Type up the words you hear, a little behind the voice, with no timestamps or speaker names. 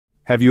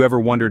Have you ever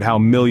wondered how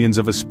millions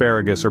of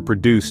asparagus are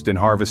produced and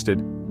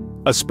harvested?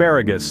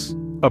 Asparagus,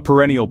 a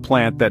perennial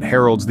plant that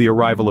heralds the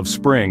arrival of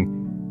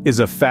spring, is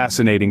a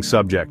fascinating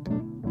subject.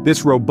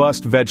 This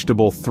robust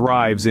vegetable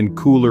thrives in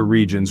cooler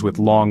regions with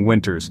long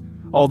winters,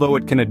 although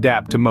it can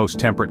adapt to most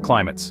temperate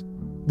climates.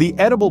 The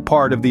edible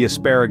part of the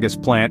asparagus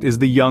plant is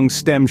the young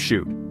stem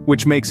shoot,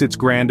 which makes its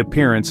grand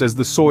appearance as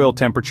the soil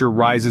temperature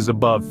rises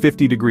above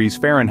 50 degrees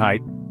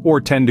Fahrenheit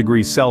or 10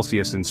 degrees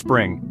Celsius in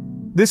spring.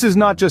 This is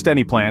not just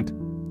any plant.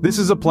 This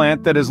is a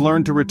plant that has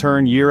learned to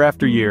return year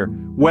after year,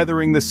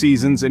 weathering the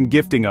seasons and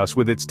gifting us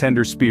with its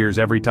tender spears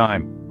every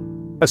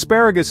time.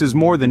 Asparagus is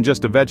more than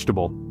just a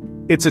vegetable.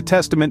 It's a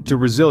testament to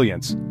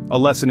resilience, a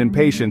lesson in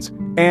patience,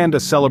 and a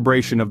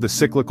celebration of the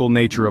cyclical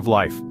nature of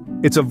life.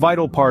 It's a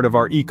vital part of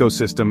our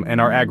ecosystem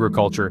and our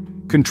agriculture,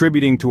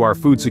 contributing to our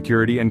food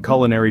security and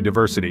culinary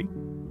diversity.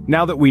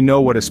 Now that we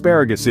know what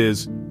asparagus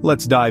is,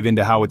 let's dive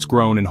into how it's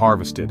grown and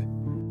harvested.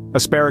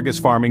 Asparagus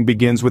farming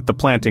begins with the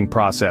planting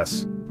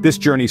process. This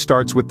journey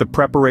starts with the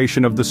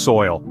preparation of the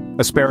soil.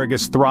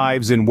 Asparagus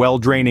thrives in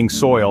well-draining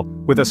soil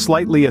with a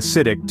slightly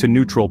acidic to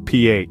neutral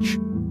pH.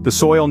 The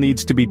soil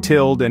needs to be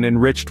tilled and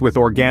enriched with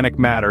organic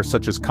matter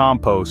such as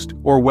compost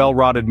or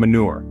well-rotted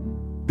manure.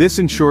 This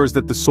ensures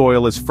that the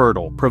soil is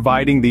fertile,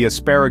 providing the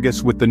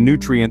asparagus with the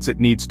nutrients it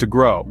needs to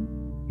grow.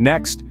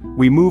 Next,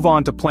 we move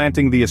on to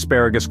planting the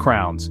asparagus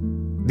crowns.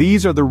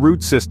 These are the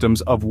root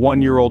systems of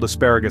one-year-old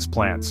asparagus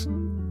plants.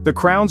 The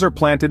crowns are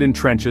planted in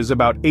trenches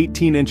about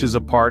 18 inches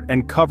apart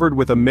and covered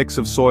with a mix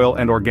of soil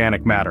and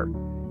organic matter.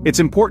 It's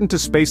important to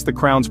space the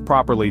crowns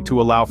properly to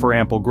allow for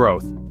ample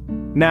growth.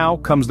 Now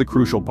comes the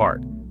crucial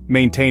part: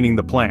 maintaining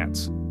the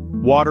plants.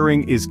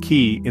 Watering is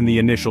key in the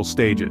initial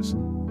stages.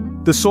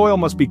 The soil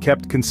must be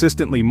kept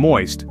consistently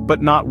moist,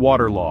 but not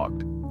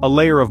waterlogged. A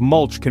layer of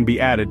mulch can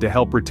be added to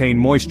help retain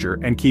moisture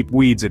and keep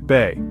weeds at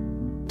bay.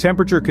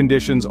 Temperature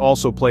conditions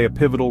also play a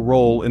pivotal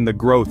role in the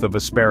growth of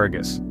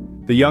asparagus.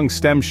 The young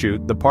stem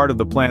shoot, the part of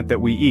the plant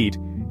that we eat,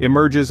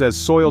 emerges as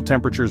soil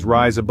temperatures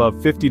rise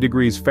above 50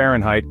 degrees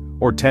Fahrenheit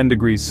or 10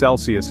 degrees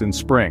Celsius in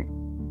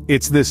spring.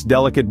 It's this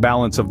delicate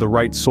balance of the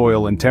right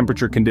soil and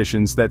temperature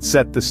conditions that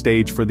set the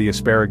stage for the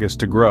asparagus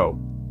to grow.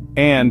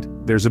 And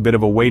there's a bit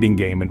of a waiting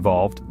game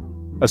involved.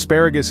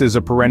 Asparagus is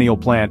a perennial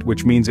plant,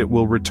 which means it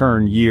will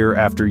return year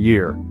after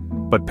year.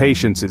 But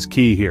patience is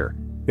key here.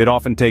 It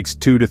often takes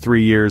 2 to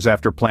 3 years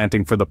after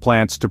planting for the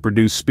plants to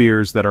produce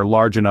spears that are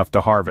large enough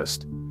to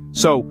harvest.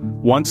 So,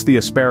 once the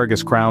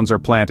asparagus crowns are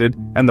planted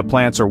and the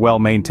plants are well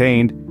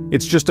maintained,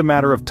 it's just a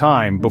matter of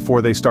time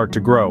before they start to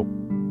grow.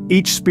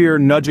 Each spear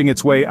nudging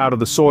its way out of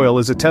the soil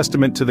is a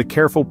testament to the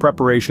careful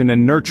preparation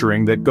and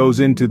nurturing that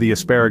goes into the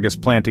asparagus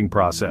planting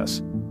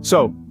process.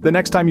 So, the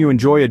next time you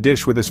enjoy a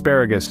dish with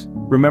asparagus,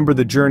 remember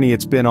the journey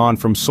it's been on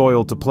from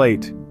soil to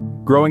plate.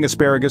 Growing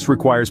asparagus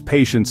requires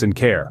patience and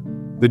care.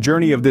 The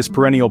journey of this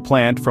perennial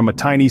plant from a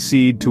tiny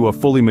seed to a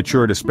fully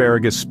matured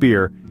asparagus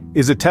spear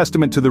is a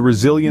testament to the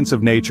resilience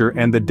of nature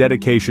and the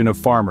dedication of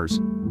farmers.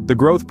 The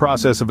growth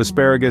process of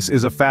asparagus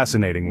is a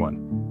fascinating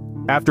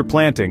one. After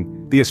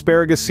planting, the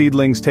asparagus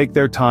seedlings take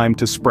their time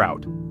to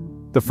sprout.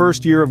 The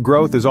first year of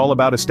growth is all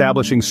about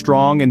establishing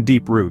strong and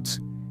deep roots.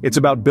 It's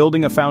about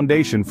building a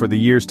foundation for the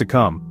years to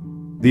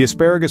come. The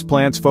asparagus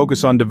plants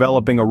focus on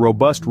developing a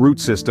robust root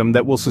system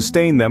that will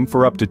sustain them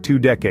for up to 2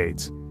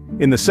 decades.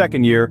 In the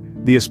second year,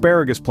 the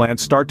asparagus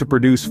plants start to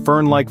produce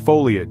fern-like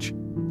foliage.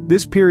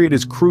 This period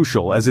is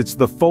crucial as it's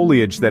the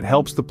foliage that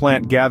helps the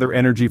plant gather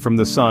energy from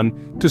the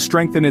sun to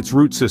strengthen its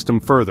root system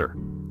further.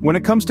 When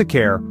it comes to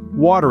care,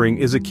 watering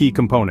is a key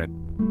component.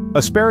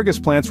 Asparagus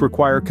plants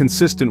require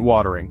consistent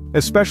watering,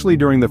 especially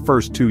during the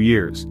first 2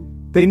 years.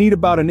 They need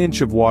about an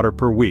inch of water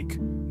per week,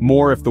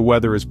 more if the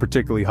weather is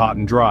particularly hot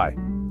and dry.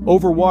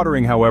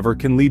 Overwatering, however,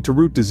 can lead to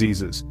root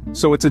diseases,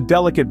 so it's a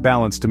delicate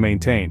balance to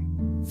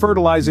maintain.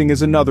 Fertilizing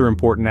is another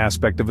important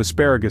aspect of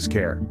asparagus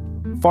care.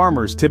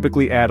 Farmers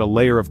typically add a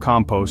layer of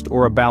compost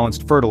or a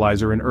balanced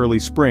fertilizer in early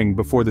spring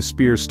before the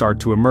spears start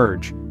to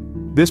emerge.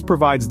 This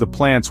provides the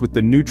plants with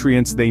the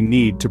nutrients they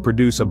need to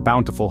produce a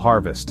bountiful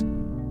harvest.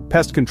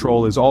 Pest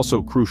control is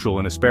also crucial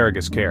in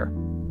asparagus care.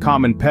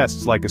 Common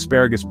pests like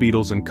asparagus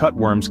beetles and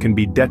cutworms can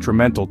be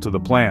detrimental to the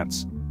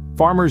plants.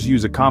 Farmers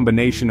use a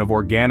combination of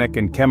organic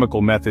and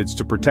chemical methods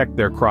to protect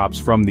their crops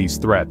from these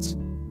threats.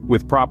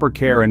 With proper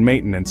care and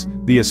maintenance,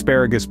 the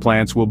asparagus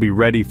plants will be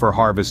ready for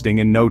harvesting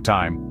in no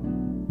time.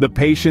 The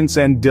patience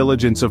and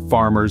diligence of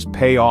farmers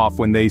pay off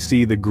when they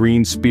see the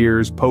green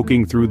spears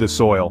poking through the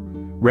soil,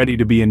 ready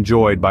to be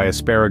enjoyed by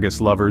asparagus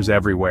lovers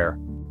everywhere.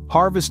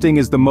 Harvesting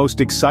is the most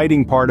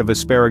exciting part of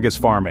asparagus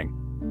farming.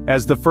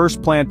 As the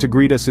first plant to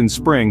greet us in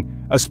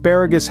spring,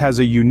 asparagus has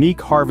a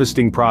unique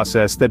harvesting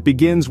process that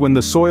begins when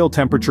the soil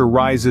temperature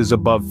rises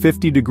above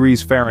 50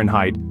 degrees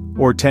Fahrenheit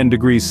or 10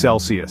 degrees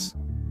Celsius.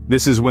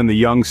 This is when the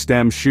young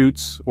stem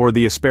shoots, or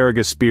the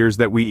asparagus spears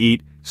that we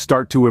eat,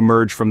 start to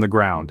emerge from the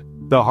ground.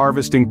 The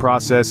harvesting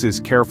process is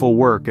careful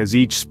work as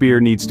each spear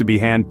needs to be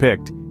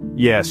hand-picked.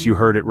 Yes, you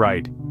heard it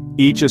right.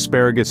 Each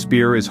asparagus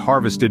spear is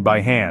harvested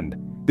by hand.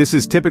 This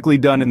is typically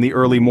done in the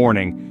early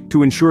morning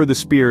to ensure the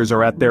spears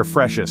are at their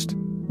freshest.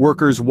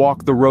 Workers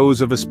walk the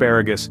rows of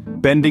asparagus,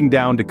 bending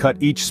down to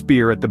cut each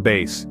spear at the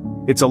base.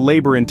 It's a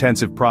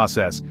labor-intensive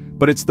process,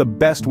 but it's the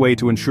best way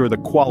to ensure the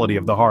quality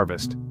of the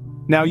harvest.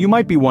 Now you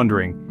might be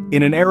wondering,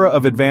 in an era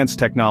of advanced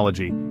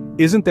technology,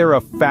 isn't there a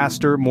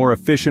faster, more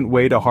efficient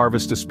way to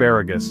harvest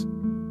asparagus?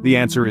 The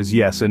answer is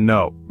yes and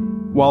no.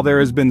 While there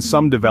has been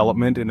some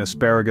development in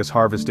asparagus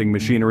harvesting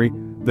machinery,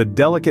 the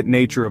delicate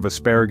nature of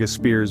asparagus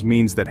spears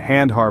means that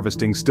hand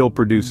harvesting still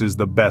produces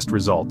the best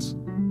results.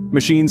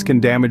 Machines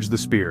can damage the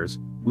spears,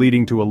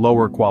 leading to a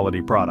lower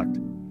quality product.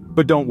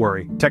 But don't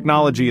worry,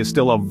 technology is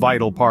still a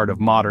vital part of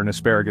modern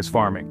asparagus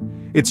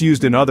farming. It's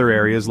used in other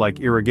areas like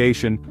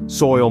irrigation,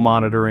 soil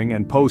monitoring,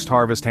 and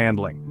post-harvest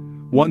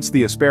handling. Once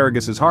the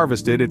asparagus is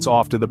harvested, it's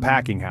off to the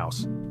packing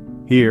house.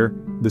 Here,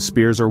 the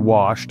spears are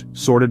washed,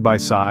 sorted by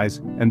size,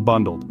 and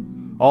bundled.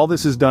 All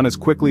this is done as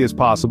quickly as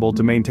possible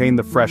to maintain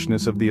the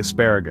freshness of the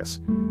asparagus.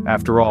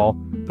 After all,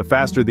 the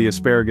faster the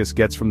asparagus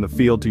gets from the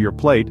field to your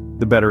plate,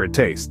 the better it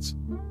tastes.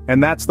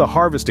 And that's the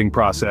harvesting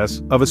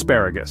process of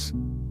asparagus.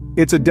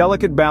 It's a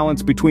delicate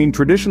balance between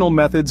traditional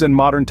methods and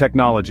modern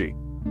technology,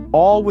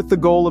 all with the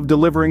goal of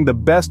delivering the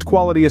best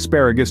quality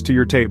asparagus to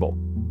your table.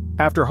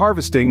 After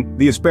harvesting,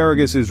 the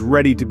asparagus is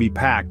ready to be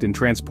packed and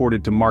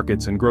transported to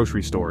markets and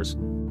grocery stores.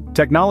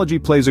 Technology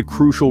plays a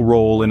crucial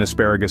role in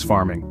asparagus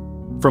farming.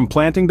 From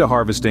planting to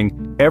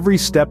harvesting, every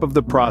step of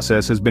the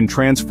process has been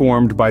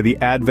transformed by the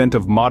advent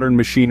of modern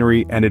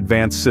machinery and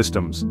advanced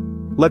systems.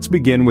 Let's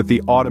begin with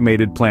the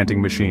automated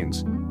planting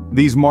machines.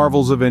 These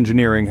marvels of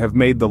engineering have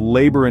made the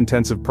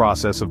labor-intensive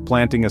process of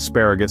planting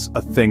asparagus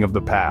a thing of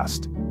the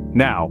past.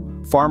 Now,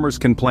 farmers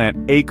can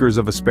plant acres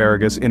of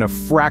asparagus in a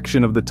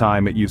fraction of the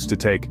time it used to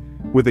take,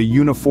 with a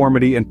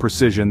uniformity and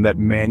precision that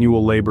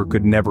manual labor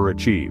could never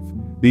achieve.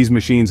 These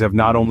machines have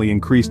not only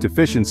increased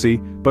efficiency,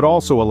 but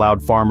also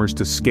allowed farmers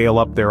to scale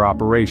up their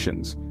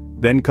operations.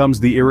 Then comes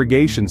the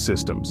irrigation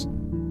systems.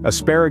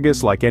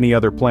 Asparagus, like any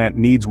other plant,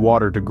 needs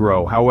water to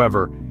grow.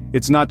 However,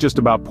 it's not just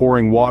about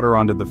pouring water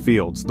onto the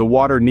fields. The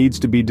water needs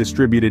to be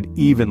distributed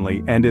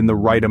evenly and in the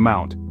right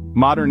amount.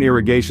 Modern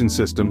irrigation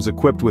systems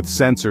equipped with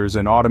sensors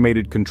and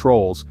automated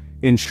controls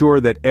ensure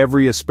that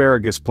every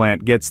asparagus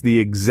plant gets the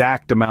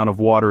exact amount of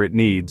water it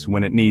needs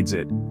when it needs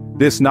it.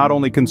 This not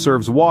only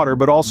conserves water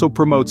but also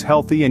promotes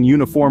healthy and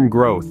uniform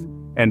growth.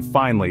 And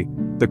finally,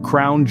 the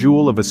crown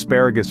jewel of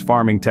asparagus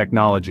farming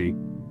technology,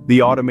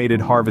 the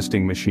automated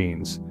harvesting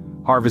machines.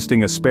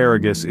 Harvesting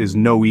asparagus is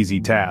no easy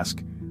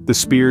task. The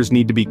spears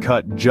need to be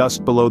cut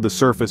just below the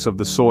surface of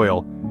the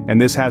soil, and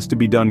this has to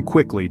be done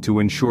quickly to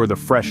ensure the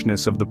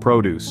freshness of the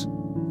produce.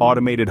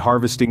 Automated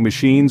harvesting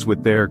machines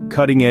with their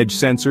cutting-edge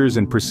sensors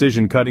and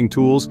precision cutting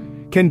tools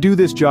can do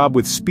this job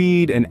with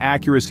speed and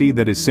accuracy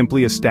that is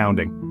simply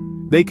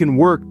astounding. They can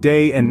work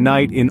day and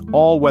night in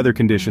all weather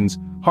conditions,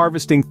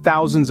 harvesting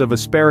thousands of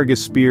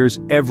asparagus spears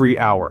every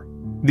hour.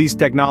 These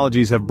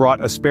technologies have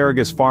brought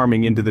asparagus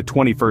farming into the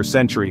 21st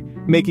century,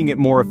 making it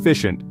more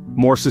efficient,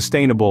 more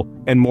sustainable,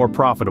 and more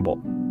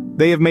profitable.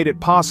 They have made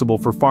it possible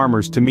for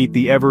farmers to meet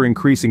the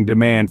ever-increasing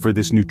demand for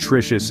this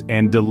nutritious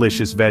and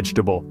delicious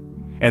vegetable.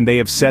 And they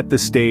have set the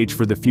stage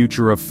for the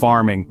future of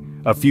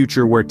farming, a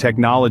future where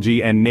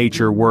technology and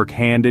nature work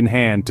hand in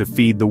hand to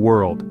feed the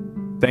world.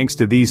 Thanks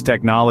to these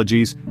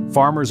technologies,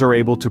 farmers are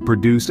able to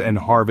produce and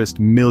harvest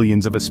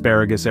millions of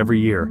asparagus every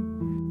year.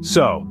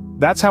 So,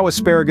 that's how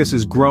asparagus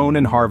is grown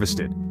and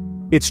harvested.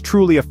 It's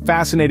truly a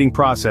fascinating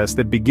process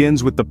that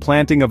begins with the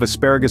planting of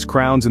asparagus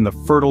crowns in the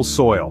fertile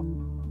soil.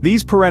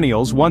 These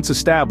perennials, once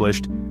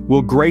established,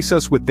 will grace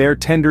us with their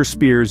tender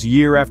spears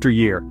year after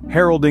year,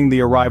 heralding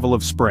the arrival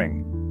of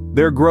spring.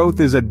 Their growth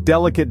is a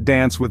delicate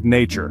dance with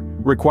nature,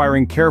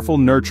 requiring careful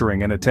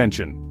nurturing and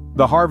attention.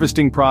 The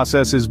harvesting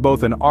process is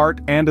both an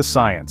art and a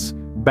science,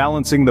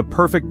 balancing the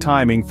perfect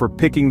timing for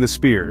picking the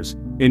spears,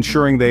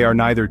 ensuring they are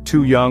neither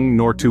too young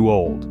nor too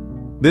old.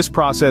 This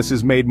process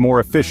is made more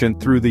efficient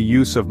through the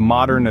use of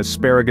modern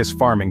asparagus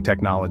farming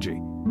technology.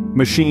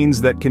 Machines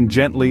that can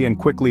gently and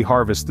quickly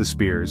harvest the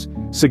spears,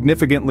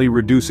 significantly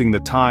reducing the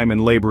time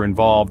and labor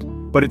involved.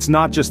 But it's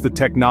not just the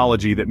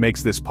technology that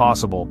makes this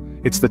possible,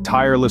 it's the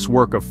tireless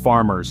work of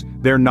farmers,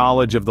 their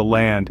knowledge of the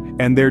land,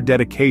 and their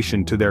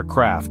dedication to their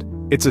craft.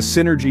 It's a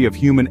synergy of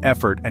human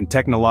effort and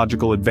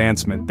technological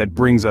advancement that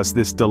brings us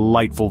this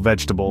delightful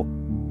vegetable.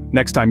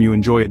 Next time you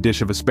enjoy a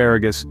dish of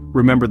asparagus,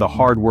 remember the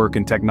hard work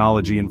and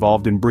technology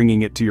involved in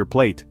bringing it to your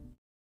plate.